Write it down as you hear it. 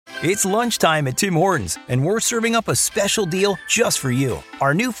It's lunchtime at Tim Hortons, and we're serving up a special deal just for you.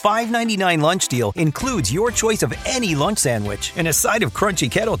 Our new $5.99 lunch deal includes your choice of any lunch sandwich and a side of crunchy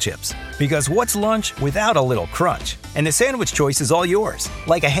kettle chips. Because what's lunch without a little crunch? And the sandwich choice is all yours,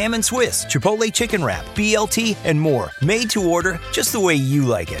 like a ham and Swiss, Chipotle chicken wrap, BLT, and more, made to order just the way you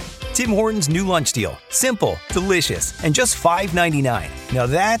like it. Tim Hortons' new lunch deal. Simple, delicious, and just $5.99. Now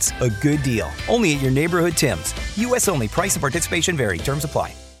that's a good deal. Only at your neighborhood Tim's. U.S. only. Price and participation vary. Terms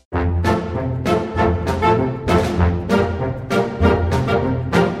apply.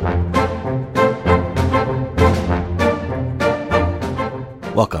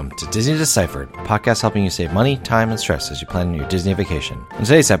 Welcome to Disney Deciphered, a podcast helping you save money, time, and stress as you plan your Disney vacation. In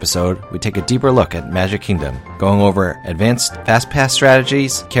today's episode, we take a deeper look at Magic Kingdom, going over advanced Fast Pass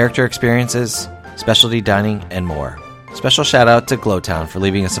strategies, character experiences, specialty dining, and more. Special shout out to Glowtown for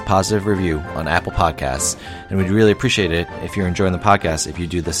leaving us a positive review on Apple Podcasts, and we'd really appreciate it if you're enjoying the podcast if you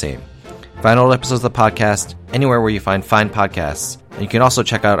do the same. Find old episodes of the podcast anywhere where you find fine podcasts, and you can also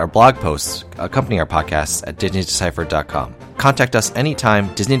check out our blog posts accompanying our podcasts at DisneyDeciphered.com. Contact us anytime,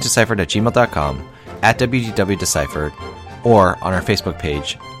 DisneyDeciphered@gmail.com, at WDWDeciphered, or on our Facebook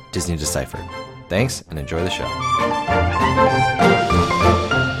page, Disney Deciphered. Thanks, and enjoy the show.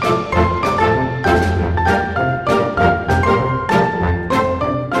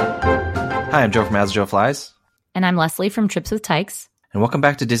 Hi, I'm Joe from As Joe Flies. And I'm Leslie from Trips with Tykes. And welcome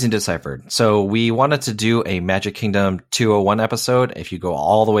back to Disney Deciphered. So we wanted to do a Magic Kingdom 201 episode. If you go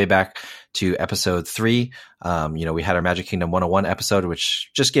all the way back to episode 3, we had our Magic Kingdom 101 episode, which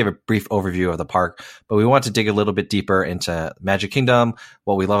just gave a brief overview of the park. But we want to dig a little bit deeper into Magic Kingdom,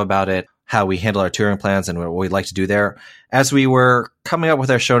 what we love about it, how we handle our touring plans, and what we'd like to do there. As we were coming up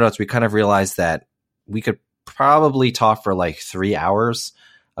with our show notes, we kind of realized that we could probably talk for like 3 hours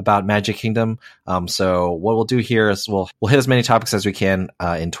about Magic Kingdom. So what we'll do here is we'll hit as many topics as we can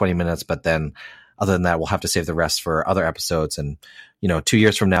in 20 minutes, but then other than that, we'll have to save the rest for other episodes. And, 2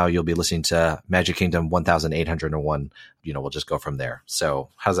 years from now, you'll be listening to Magic Kingdom 1801. We'll just go from there. So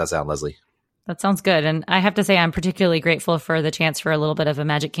how does that sound, Leslie? That sounds good. And I have to say, I'm particularly grateful for the chance for a little bit of a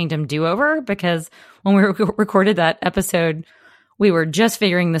Magic Kingdom do-over, because when we recorded that episode, we were just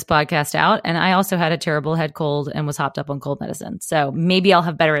figuring this podcast out, and I also had a terrible head cold and was hopped up on cold medicine. So maybe I'll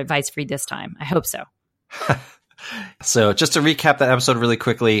have better advice for you this time. I hope so. So just to recap that episode really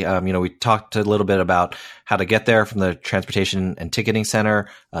quickly, we talked a little bit about how to get there from the Transportation and Ticketing Center,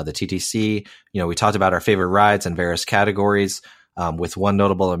 the TTC. We talked about our favorite rides and various categories, with one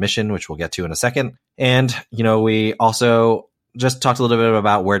notable omission, which we'll get to in a second. And, we also just talked a little bit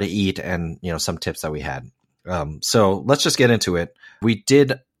about where to eat and, some tips that we had. So let's just get into it. We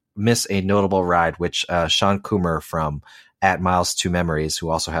did miss a notable ride, which Sean Coomer from @Miles2Memories,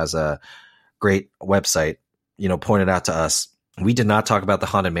 who also has a great website, pointed out to us. We did not talk about the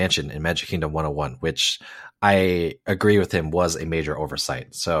Haunted Mansion in Magic Kingdom 101, which I agree with him was a major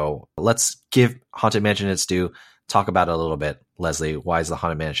oversight. So let's give Haunted Mansion its due, talk about it a little bit. Leslie, why is the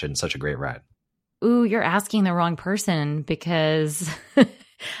Haunted Mansion such a great ride? Ooh, you're asking the wrong person, because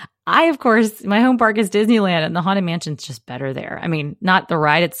of course, my home park is Disneyland, and the Haunted Mansion's just better there. I mean, not the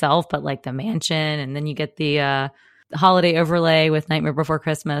ride itself, but like the mansion, and then you get the holiday overlay with Nightmare Before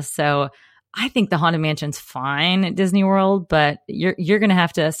Christmas. So I think the Haunted Mansion's fine at Disney World, but you're gonna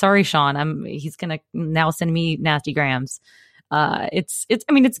have to. Sorry, Sean. He's gonna now send me nasty grams. It's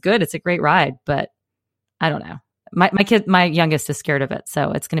good. It's a great ride, but I don't know. My youngest is scared of it,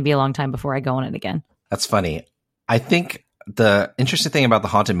 so it's gonna be a long time before I go on it again. That's funny. I think the interesting thing about the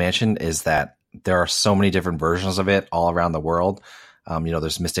Haunted Mansion is that there are so many different versions of it all around the world.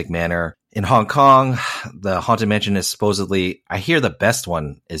 There's Mystic Manor in Hong Kong. The Haunted Mansion is supposedly, I hear the best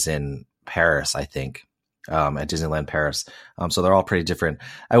one is in Paris, I think, at Disneyland Paris. So they're all pretty different.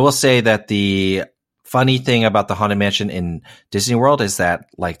 I will say that the funny thing about the Haunted Mansion in Disney World is that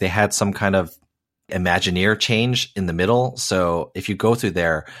like they had some kind of Imagineer change in the middle. So if you go through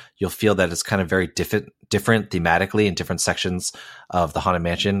there, you'll feel that it's kind of very different thematically in different sections of the Haunted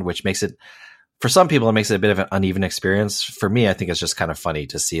Mansion, which makes it, for some people, it makes it a bit of an uneven experience. For me, I think it's just kind of funny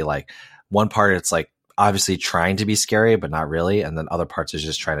to see like one part, it's like obviously trying to be scary, but not really. And then other parts is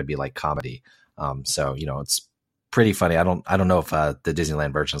just trying to be like comedy. So, it's pretty funny. I don't know if the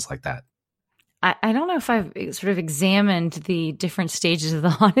Disneyland version is like that. I don't know if I've sort of examined the different stages of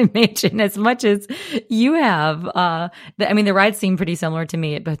the Haunted Mansion as much as you have. The rides seem pretty similar to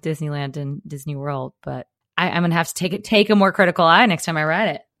me at both Disneyland and Disney World, but I'm going to have to take a more critical eye next time I ride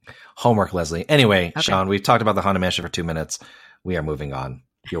it. Homework, Leslie. Anyway, Okay. Sean, we've talked about the Haunted Mansion for 2 minutes. We are moving on.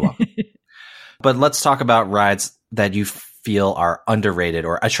 You're welcome. But let's talk about rides that you feel are underrated,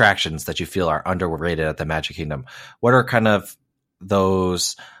 or attractions that you feel are underrated at the Magic Kingdom. What are kind of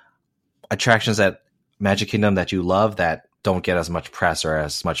those attractions at Magic Kingdom that you love that don't get as much press or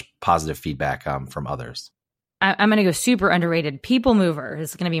as much positive feedback from others? I'm going to go super underrated. People Mover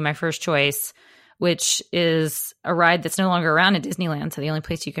is going to be my first choice, which is a ride that's no longer around at Disneyland. So the only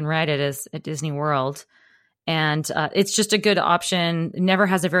place you can ride it is at Disney World. And it's just a good option. It never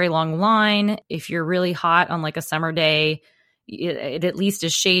has a very long line. If you're really hot on like a summer day, it at least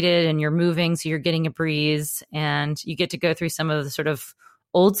is shaded and you're moving. So you're getting a breeze and you get to go through some of the sort of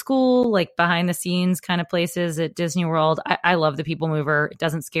old school, like behind the scenes kind of places at Disney World. I love the People Mover. It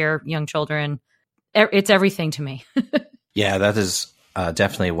doesn't scare young children. It's everything to me. Yeah, that is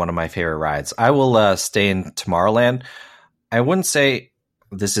definitely one of my favorite rides. I will stay in Tomorrowland. I wouldn't say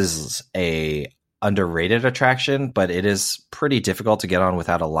this is a underrated attraction, but it is pretty difficult to get on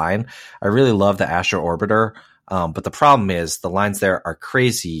without a line. I really love the Astro Orbiter, but the problem is the lines there are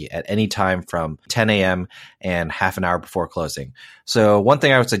crazy at any time from 10 a.m. and half an hour before closing. So one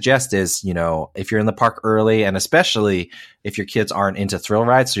thing I would suggest is, if you're in the park early, and especially if your kids aren't into thrill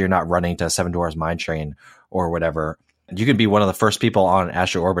rides, so you're not running to Seven Dwarfs Mine Train or whatever, you can be one of the first people on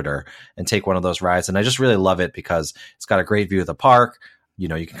Astro Orbiter and take one of those rides. And I just really love it because it's got a great view of the park. You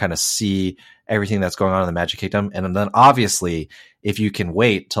can kind of see everything that's going on in the Magic Kingdom. And then obviously, if you can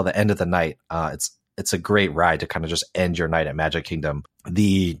wait till the end of the night, it's a great ride to kind of just end your night at Magic Kingdom.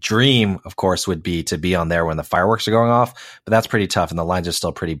 The dream, of course, would be to be on there when the fireworks are going off, but that's pretty tough. And the lines are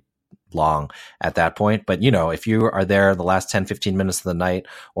still pretty long at that point. But, if you are there the last 10, 15 minutes of the night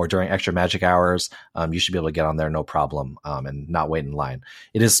or during extra magic hours, you should be able to get on there no problem and not wait in line.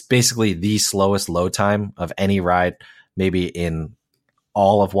 It is basically the slowest load time of any ride, maybe in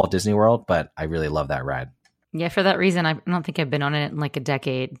all of Walt Disney World, but I really love that ride. Yeah, for that reason, I don't think I've been on it in like a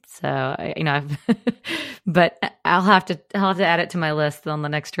decade. So, I've, but I'll have to add it to my list on the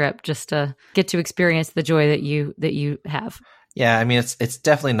next trip just to get to experience the joy that you have. Yeah, I mean, it's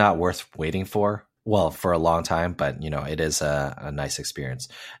definitely not worth waiting for. Well, for a long time, but it is a nice experience.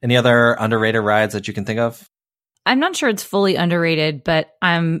 Any other underrated rides that you can think of? I'm not sure it's fully underrated, but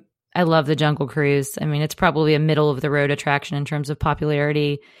I love the Jungle Cruise. I mean, it's probably a middle of the road attraction in terms of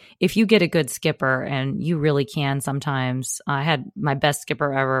popularity. If you get a good skipper, and you really can sometimes. I had my best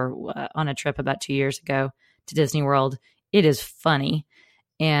skipper ever on a trip about 2 years ago to Disney World. It is funny.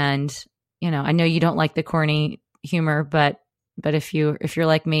 And, I know you don't like the corny humor, but if you're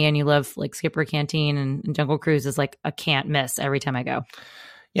like me and you love like Skipper Canteen and Jungle Cruise is like a can't miss every time I go.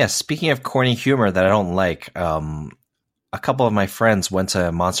 Yeah, speaking of corny humor that I don't like, a couple of my friends went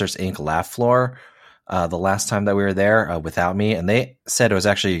to Monsters, Inc. Laugh Floor the last time that we were there without me, and they said it was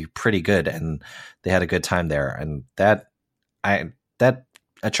actually pretty good, and they had a good time there. And that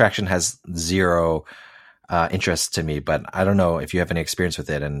attraction has zero interest to me, but I don't know if you have any experience with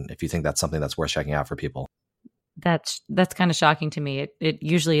it and if you think that's something that's worth checking out for people. That's kind of shocking to me. It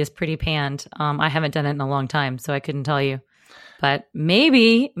usually is pretty panned. I haven't done it in a long time, so I couldn't tell you. But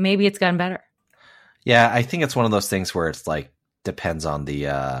maybe it's gotten better. Yeah, I think it's one of those things where it's like depends on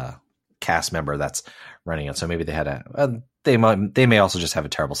the cast member that's running it. So maybe they had they may also just have a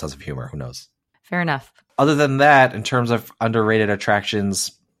terrible sense of humor. Who knows? Fair enough. Other than that, in terms of underrated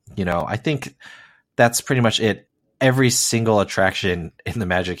attractions, I think that's pretty much it. Every single attraction in the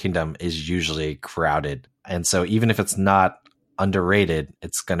Magic Kingdom is usually crowded. And so even if it's not underrated,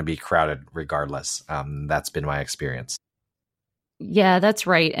 it's going to be crowded regardless. That's been my experience. Yeah, that's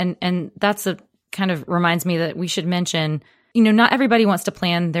right. And that's a kind of reminds me that we should mention, not everybody wants to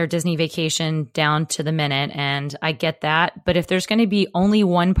plan their Disney vacation down to the minute. And I get that. But if there's going to be only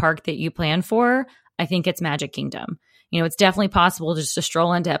one park that you plan for, I think it's Magic Kingdom. It's definitely possible just to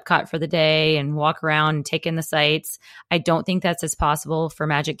stroll into Epcot for the day and walk around and take in the sights. I don't think that's as possible for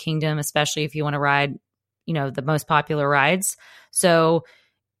Magic Kingdom, especially if you want to ride, the most popular rides. So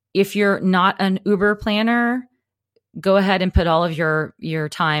if you're not an Uber planner, go ahead and put all of your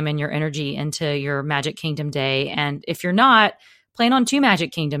time and your energy into your Magic Kingdom day. And if you're not, plan on 2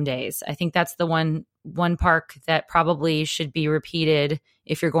 Magic Kingdom days. I think that's the one park that probably should be repeated.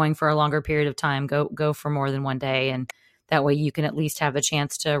 If you're going for a longer period of time, go for more than one day. And that way you can at least have a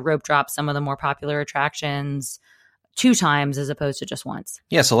chance to rope drop some of the more popular attractions 2 times as opposed to just once.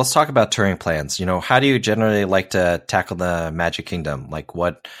 Yeah, so let's talk about touring plans. How do you generally like to tackle the Magic Kingdom? Like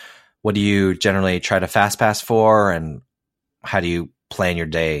what do you generally try to fast pass for, and how do you plan your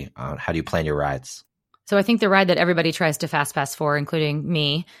day? How do you plan your rides? So I think the ride that everybody tries to fast pass for, including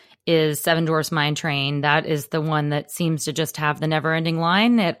me, is Seven Dwarfs Mine Train. That is the one that seems to just have the never-ending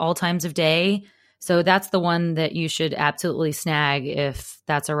line at all times of day. So that's the one that you should absolutely snag if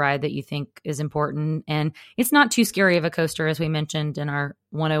that's a ride that you think is important. And it's not too scary of a coaster, as we mentioned in our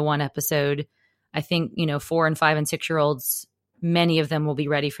 101 episode. I think, 4 and 5 and 6-year-olds many of them will be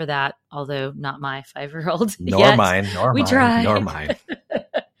ready for that, although not my 5-year-old Nor yet. mine. We tried. Nor mine.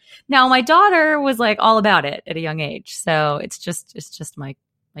 Now, my daughter was like all about it at a young age. So it's just my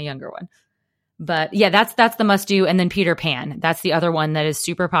younger one. But yeah, that's the must do. And then Peter Pan. That's the other one that is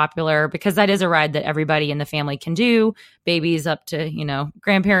super popular because that is a ride that everybody in the family can do, babies up to,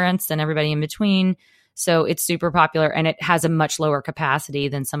 grandparents and everybody in between. So it's super popular and it has a much lower capacity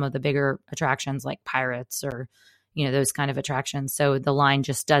than some of the bigger attractions like Pirates or, those kind of attractions. So the line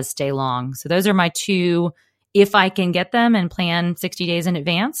just does stay long. So those are my two. If I can get them and plan 60 days in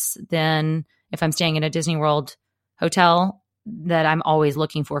advance, then if I'm staying in a Disney World hotel, that I'm always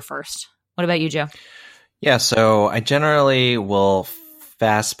looking for first. What about you, Joe? Yeah, so I generally will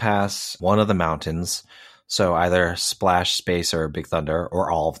fast pass one of the mountains. So either Splash, Space, or Big Thunder,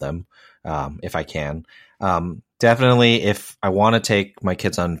 or all of them, if I can. Definitely, if I want to take my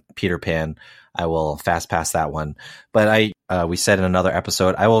kids on Peter Pan, I will fast pass that one. But we said in another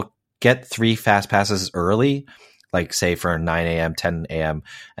episode, I will get 3 fast passes early, like say for 9 a.m., 10 a.m.,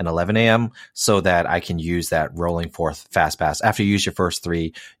 and 11 a.m., so that I can use that rolling fourth fast pass. After you use your first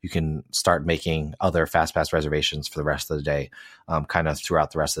 3, you can start making other fast pass reservations for the rest of the day, kind of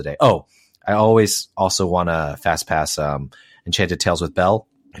throughout the rest of the day. Oh, I always also want to fast pass Enchanted Tales with Belle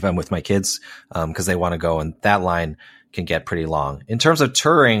if I'm with my kids, because they want to go, and that line can get pretty long. In terms of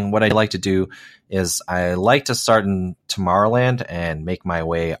touring, what I like to do is I like to start in Tomorrowland and make my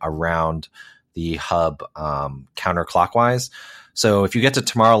way around the hub counterclockwise. So if you get to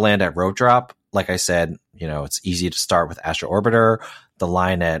Tomorrowland at Road Drop, like I said, it's easy to start with Astro Orbiter. The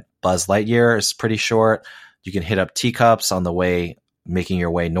line at Buzz Lightyear is pretty short. You can hit up Teacups on the way, making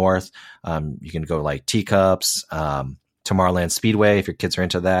your way north. You can go like Teacups, Tomorrowland Speedway if your kids are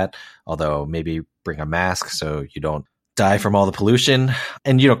into that, although maybe bring a mask so you don't die from all the pollution.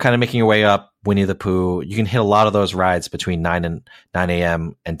 And, kind of making your way up Winnie the Pooh. You can hit a lot of those rides between 9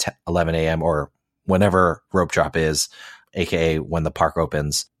 a.m. and 11 a.m. or whenever Rope Drop is, aka when the park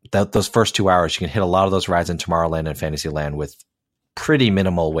opens. Those first 2 hours, you can hit a lot of those rides in Tomorrowland and Fantasyland with pretty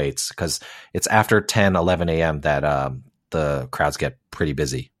minimal waits because it's after 10, 11 a.m. that the crowds get pretty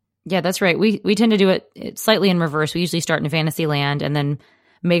busy. Yeah, that's right. We tend to do it slightly in reverse. We usually start in Fantasyland and then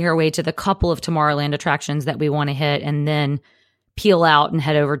make our way to the couple of Tomorrowland attractions that we want to hit and then peel out and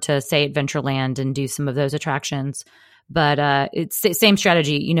head over to, say, Adventureland and do some of those attractions. But it's the same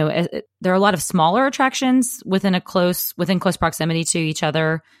strategy. There are a lot of smaller attractions within close proximity to each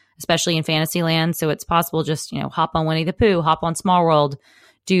other, especially in Fantasyland. So it's possible just, hop on Winnie the Pooh, hop on Small World,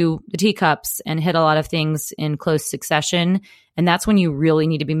 do the Teacups and hit a lot of things in close succession. And that's when you really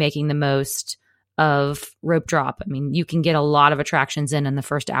need to be making the most of Rope Drop. I mean, you can get a lot of attractions in the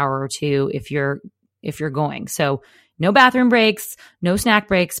first hour or two if you're going. So no bathroom breaks, no snack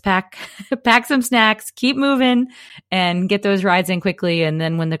breaks, pack some snacks, keep moving and get those rides in quickly. And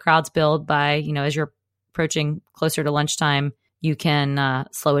then when the crowds build by, as you're approaching closer to lunchtime, you can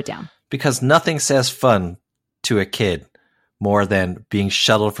slow it down. Because nothing says fun to a kid more than being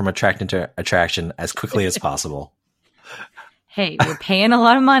shuttled from attraction to attraction as quickly as possible. Hey, we're paying a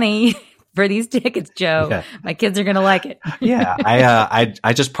lot of money for these tickets, Joe. Yeah. My kids are going to like it. Yeah.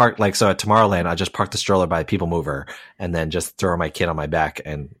 I just parked so at Tomorrowland, I just parked the stroller by People Mover and then just throw my kid on my back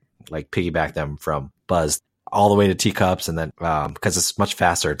and piggyback them from Buzz all the way to Teacups. And then, because it's much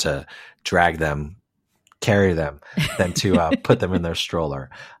faster to carry them than to put them in their stroller.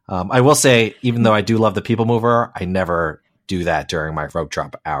 I will say, even though I do love the People Mover, I never do that during my Rope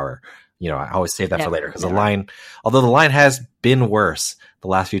Drop hour. I always save that for later because although the line has been worse the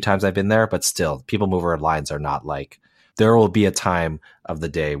last few times I've been there, but still, People Mover lines are not there will be a time of the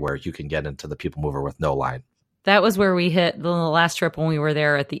day where you can get into the People Mover with no line. That was where we hit the last trip when we were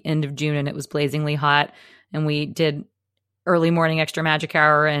there at the end of June and it was blazingly hot and we did early morning extra magic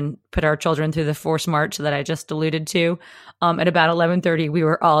hour and put our children through the Force March that I just alluded to. At about 11:30, we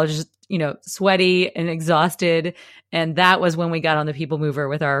were all just, sweaty and exhausted. And that was when we got on the People Mover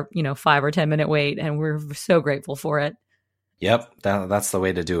with our, 5 or 10 minute wait. And we're so grateful for it. Yep. That's the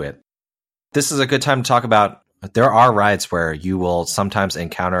way to do it. This is a good time to talk about, there are rides where you will sometimes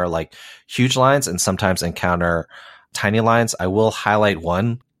encounter huge lines and sometimes encounter tiny lines. I will highlight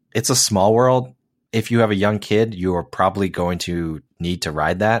one. It's a Small World. If you have a young kid, you are probably going to need to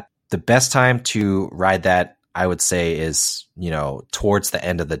ride that. The best time to ride that, I would say, is, towards the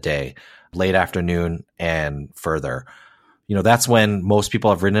end of the day, late afternoon and further. That's when most people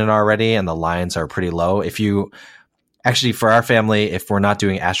have ridden it already and the lines are pretty low. Actually, for our family, if we're not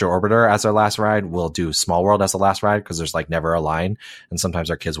doing Astro Orbiter as our last ride, we'll do Small World as the last ride because there's never a line. And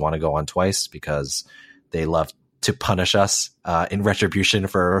sometimes our kids want to go on twice because they love to punish us in retribution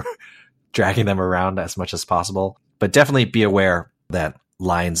for dragging them around as much as possible. But definitely be aware that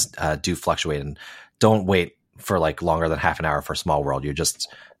lines do fluctuate, and don't wait for like longer than half an hour for Small World.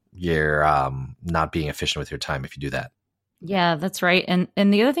 You're not being efficient with your time if you do that. Yeah, that's right.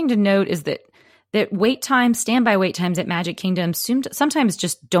 And the other thing to note is that wait times, standby wait times at Magic Kingdom sometimes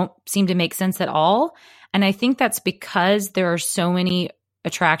just don't seem to make sense at all. And I think that's because there are so many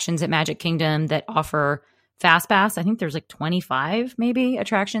attractions at Magic Kingdom that offer Fast Pass. I think there's like 25 maybe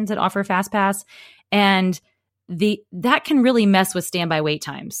attractions that offer Fast Pass. And that can really mess with standby wait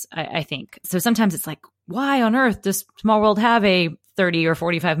times, I think. So sometimes it's like, why on earth does Small World have a 30 or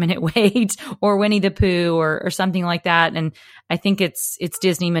 45 minute wait, or Winnie the Pooh or something like that? And I think it's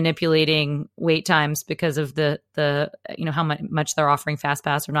Disney manipulating wait times because of the how much they're offering Fast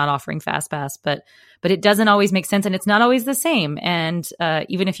Pass or not offering Fast Pass. But it doesn't always make sense, and it's not always the same. And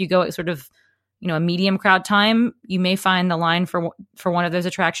even if you go at sort of a medium crowd time, you may find the line for one of those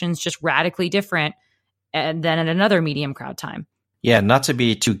attractions just radically different than at another medium crowd time. Yeah, not to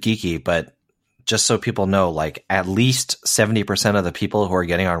be too geeky, but just so people know, like at least 70% of the people who are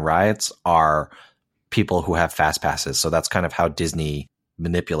getting on rides are people who have Fast Passes. So that's kind of how Disney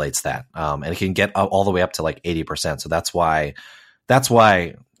manipulates that. And it can get all the way up to like 80%. So that's why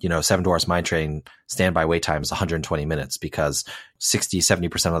Seven Dwarfs Mine Train standby wait time is 120 minutes, because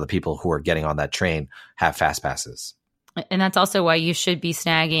 60-70% of the people who are getting on that train have Fast Passes. And that's also why you should be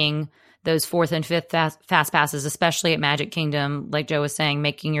snagging those 4th and 5th Fast Passes, especially at Magic Kingdom, like Joe was saying,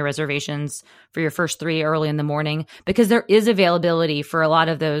 making your reservations for your first 3 early in the morning, because there is availability for a lot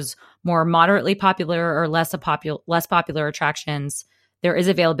of those more moderately popular or less popular attractions. There is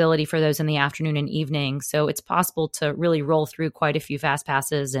availability for those in the afternoon and evening. So it's possible to really roll through quite a few Fast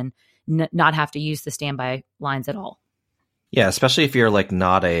Passes and not have to use the standby lines at all. Yeah, especially if you're like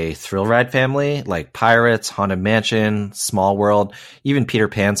not a thrill ride family, like Pirates, Haunted Mansion, Small World, even Peter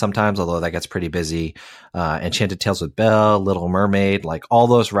Pan sometimes, although that gets pretty busy. Enchanted Tales with Belle, Little Mermaid, like all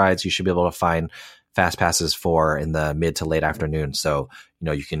those rides you should be able to find Fast Passes for in the mid to late afternoon. So,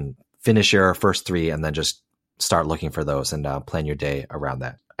 you can finish your first 3 and then just start looking for those and plan your day around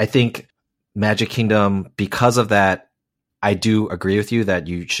that. I think Magic Kingdom, because of that, I do agree with you that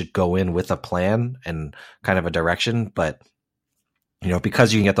you should go in with a plan and kind of a direction, but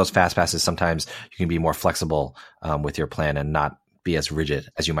because you can get those Fast Passes, sometimes you can be more flexible with your plan and not be as rigid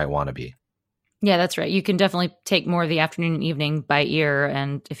as you might want to be. Yeah, that's right. You can definitely take more of the afternoon and evening by ear.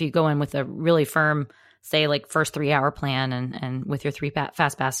 And if you go in with a really firm, say like first 3-hour plan and with your 3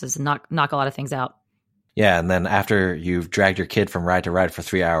 Fast Passes, and knock a lot of things out. Yeah, and then after you've dragged your kid from ride to ride for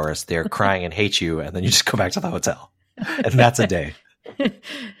 3 hours, they're crying and hate you, and then you just go back to the hotel. And that's a day.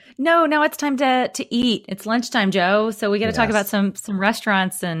 No, now it's time to eat. It's lunchtime, Joe. So we got to talk about some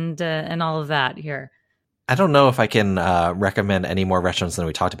restaurants and all of that here. I don't know if I can recommend any more restaurants than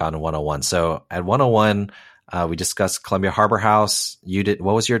we talked about in 101. So at 101, we discussed Columbia Harbor House. You did.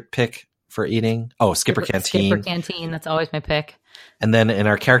 What was your pick for eating? Oh, Skipper Canteen. Skipper Canteen. That's always my pick. And then in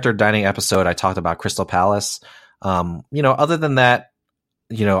our character dining episode, I talked about Crystal Palace. Other than that,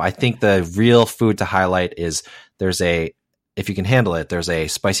 I think the real food to highlight is if you can handle it, there's a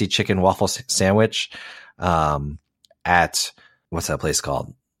spicy chicken waffle sandwich at, what's that place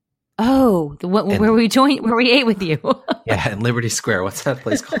called? Oh, where we ate with you. Yeah, in Liberty Square. What's that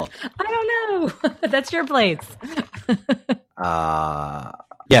place called? I don't know. That's your place.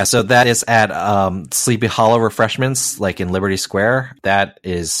 Yeah, so that is at Sleepy Hollow Refreshments, like in Liberty Square. That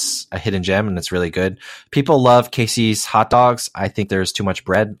is a hidden gem, and it's really good. People love Casey's hot dogs. I think there's too much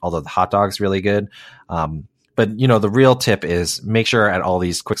bread, although the hot dog's really good. But, the real tip is make sure at all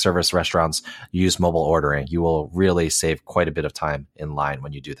these quick service restaurants you use mobile ordering. You will really save quite a bit of time in line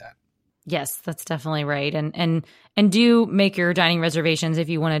when you do that. Yes, that's definitely right. And do make your dining reservations if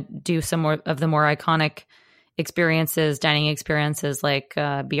you want to do some more of the more iconic dining experiences like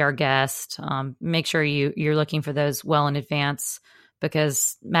Be Our Guest. Make sure you're looking for those well in advance,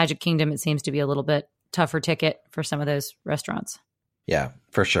 because Magic Kingdom, it seems to be a little bit tougher ticket for some of those restaurants. Yeah,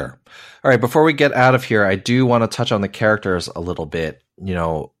 for sure. All right, before we get out of here, I do want to touch on the characters a little bit,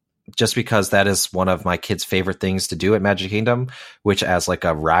 just because that is one of my kids' favorite things to do at Magic Kingdom, which as like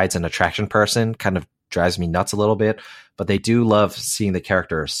a rides and attraction person kind of drives me nuts a little bit, but they do love seeing the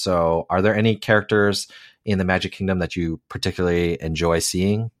characters. So are there any characters in the Magic Kingdom that you particularly enjoy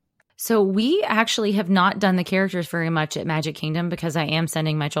seeing? So we actually have not done the characters very much at Magic Kingdom, because I am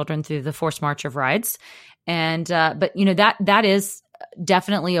sending my children through the forced march of rides. And, but that is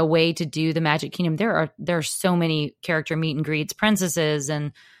definitely a way to do the Magic Kingdom. There are so many character meet and greets, princesses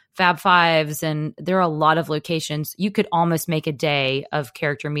and Fab Fives, and there are a lot of locations. You could almost make a day of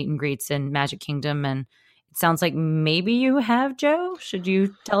character meet and greets in Magic Kingdom. And it sounds like maybe you have, Joe. Should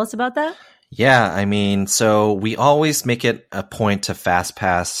you tell us about that? Yeah, I mean, so we always make it a point to fast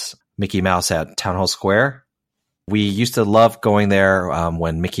pass Mickey Mouse at Town Hall Square. We used to love going there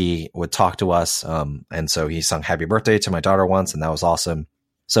when Mickey would talk to us. And so he sung Happy Birthday to my daughter once, and that was awesome.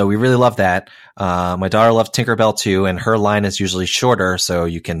 So we really love that. My daughter loves Tinkerbell too, and her line is usually shorter, so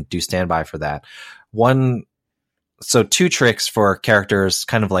you can do standby for that. So 2 tricks for characters,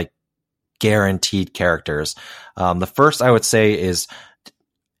 kind of like guaranteed characters. The first I would say is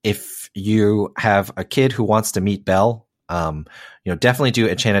if you have a kid who wants to meet Belle, definitely do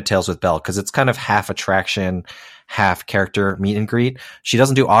Enchanted Tales with Belle, because it's kind of half attraction, half character meet and greet. She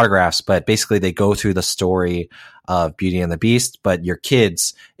doesn't do autographs, but basically they go through the story of Beauty and the Beast, but your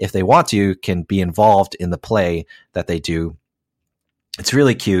kids, if they want to, can be involved in the play that they do. It's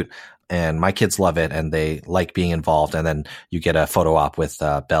really cute, and my kids love it, and they like being involved, and then you get a photo op with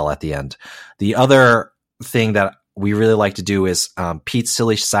Belle at the end. The other thing that we really like to do is Pete's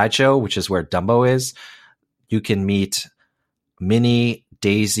Silly Sideshow, which is where Dumbo is. You can meet Minnie,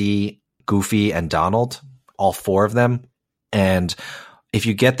 Daisy, Goofy, and Donald, all 4 of them. And if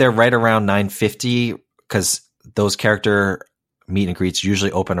you get there right around 9:50, because those character meet and greets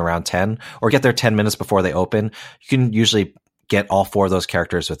usually open around 10, or get there 10 minutes before they open, you can usually get all 4 of those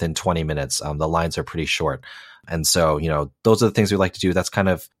characters within 20 minutes. The lines are pretty short. And so, those are the things we like to do. That's kind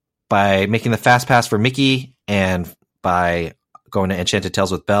of by making the fast pass for Mickey and by going to Enchanted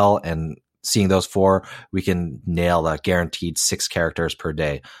Tales with Belle and seeing those 4, we can nail a guaranteed 6 characters per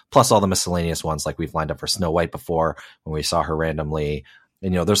day, plus all the miscellaneous ones like we've lined up for Snow White before when we saw her randomly.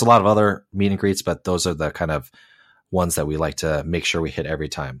 And, there's a lot of other meet and greets, but those are the kind of ones that we like to make sure we hit every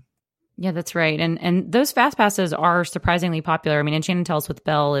time. Yeah, that's right. And those fast passes are surprisingly popular. I mean, Enchanted Tales with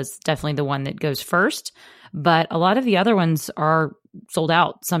Belle is definitely the one that goes first, but a lot of the other ones are sold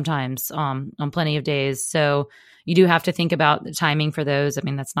out sometimes on plenty of days. So you do have to think about the timing for those. I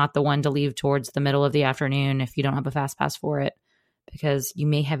mean, that's not the one to leave towards the middle of the afternoon if you don't have a fast pass for it, because you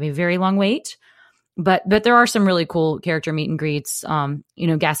may have a very long wait. But there are some really cool character meet and greets.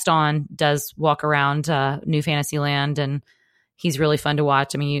 Gaston does walk around New Fantasyland, and he's really fun to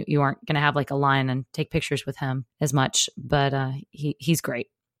watch. I mean, you aren't going to have like a line and take pictures with him as much, but he's great.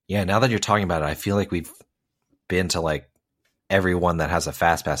 Yeah, now that you're talking about it, I feel like we've been to like everyone that has a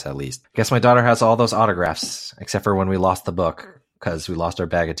fast pass at least. I guess my daughter has all those autographs, except for when we lost the book because we lost our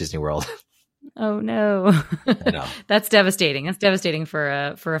bag at Disney World. Oh no. No. That's devastating. That's devastating for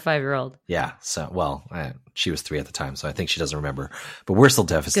a 5-year-old. Yeah. So, she was 3 at the time, so I think she doesn't remember, but we're still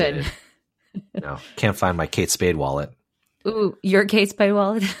devastated. Good. Can't find my Kate Spade wallet. Ooh, your Kate Spade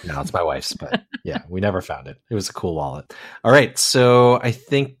wallet? No, it's my wife's, but yeah, we never found it. It was a cool wallet. All right. So I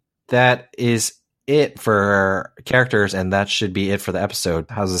think that is it for characters, and that should be it for the episode.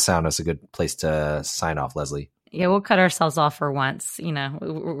 How's it sound as a good place to sign off, Leslie? Yeah, we'll cut ourselves off for once. We've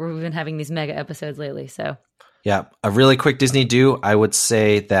been having these mega episodes lately, so. Yeah, a really quick Disney do. I would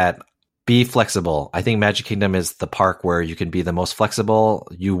say that be flexible. I think Magic Kingdom is the park where you can be the most flexible.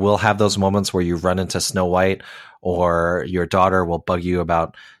 You will have those moments where you run into Snow White, or your daughter will bug you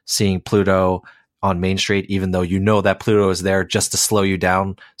about seeing Pluto on Main Street, even though you know that Pluto is there just to slow you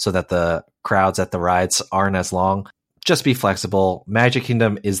down so that the crowds at the rides aren't as long. Just be flexible. Magic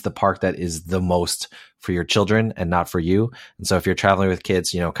Kingdom is the park that is the most for your children and not for you. And so if you're traveling with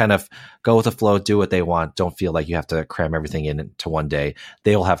kids, kind of go with the flow, do what they want. Don't feel like you have to cram everything into one day.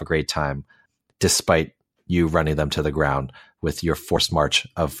 They will have a great time despite you running them to the ground with your forced march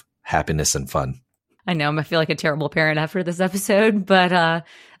of happiness and fun. I know I feel like a terrible parent after this episode, but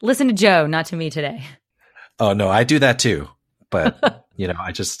listen to Joe, not to me today. Oh no, I do that too. But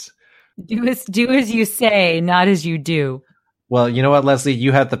I just do as you say, not as you do. Well, you know what, Leslie?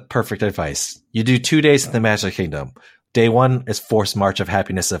 You had the perfect advice. You do 2 days in the Magic Kingdom. Day 1 is forced march of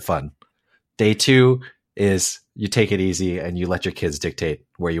happiness and fun. Day 2 is you take it easy and you let your kids dictate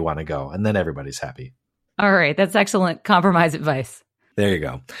where you want to go. And then everybody's happy. All right. That's excellent compromise advice. There you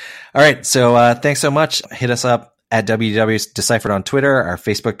go. All right. So thanks so much. Hit us up at WDWDeciphered on Twitter, our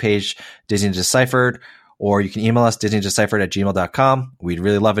Facebook page, Disney Deciphered, or you can email us, DisneyDeciphered@gmail.com. We'd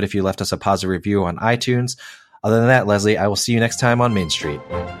really love it if you left us a positive review on iTunes. Other than that, Leslie, I will see you next time on Main Street.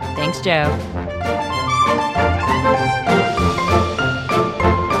 Thanks, Joe.